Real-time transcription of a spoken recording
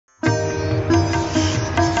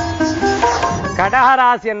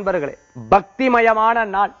கடகராசி என்பர்களே, பக்திமயமான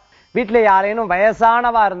நாள். வீட்டுல யாரேனும்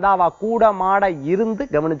வயசானவா இருந்தா அவ கூட மாட இருந்து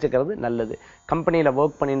கவனிச்சுக்கிறது நல்லது. கம்பெனியில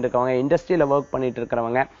ஒர்க் பண்ணிட்டு இருக்கவங்க, இண்டஸ்ட்ரியில ஒர்க் பண்ணிட்டு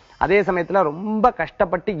இருக்கிறவங்க, அதே சமயத்துல ரொம்ப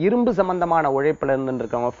கஷ்டப்பட்டு இரும்பு சம்பந்தமான உழைப்புல இருந்து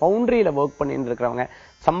இருக்கிறவங்க, ஃபவுண்டரியில ஒர்க் பண்ணிட்டு இருக்கிறவங்க,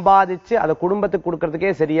 சம்பாதிச்சு அதை குடும்பத்துக்கு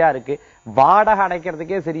கொடுக்கறதுக்கே சரியா இருக்கு, வாடகை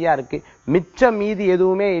அடைக்கிறதுக்கே சரியா இருக்கு, மிச்சம் மீதி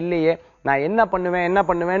எதுவுமே இல்லையே, நான் என்ன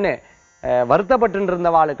பண்ணுவேன்னு வருத்தப்பட்டு இருந்த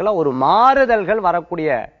வாழ்க்கெல்லாம் ஒரு மாறுதல்கள் வரக்கூடிய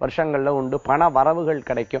வருஷங்கள்ல உண்டு. பண வரவுகள்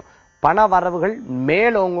கிடைக்கும். பண வரவுகள்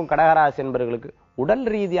மேலோங்கும். கடகராசி என்பவர்களுக்கு உடல்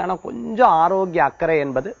ரீதியான கொஞ்சம் ஆரோக்கிய அக்கறை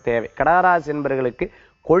என்பது தேவை. கடகராசி என்பவர்களுக்கு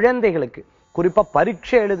குழந்தைகளுக்கு, குறிப்பா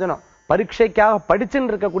பரீட்சை எழுதணும், பரீட்சைக்காக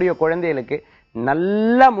படிச்சுட்டு இருக்கக்கூடிய குழந்தைகளுக்கு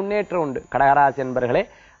நல்ல முன்னேற்றம் உண்டு. கடகராசி என்பவர்களே,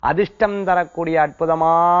 அதிர்ஷ்டம் தரக்கூடிய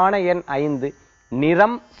அற்புதமான எண் 5,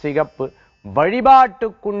 நிறம் சிகப்பு,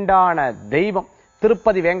 வழிபாட்டுக்குண்டான தெய்வம்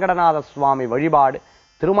திருப்பதி வேங்கடநாத சுவாமி வழிபாடு,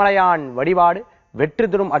 திருமலையான் வழிபாடு வெற்றி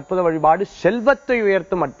தரும் அற்புத வழிபாடு, செல்வத்தை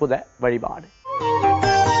உயர்த்தும் அற்புத வழிபாடு.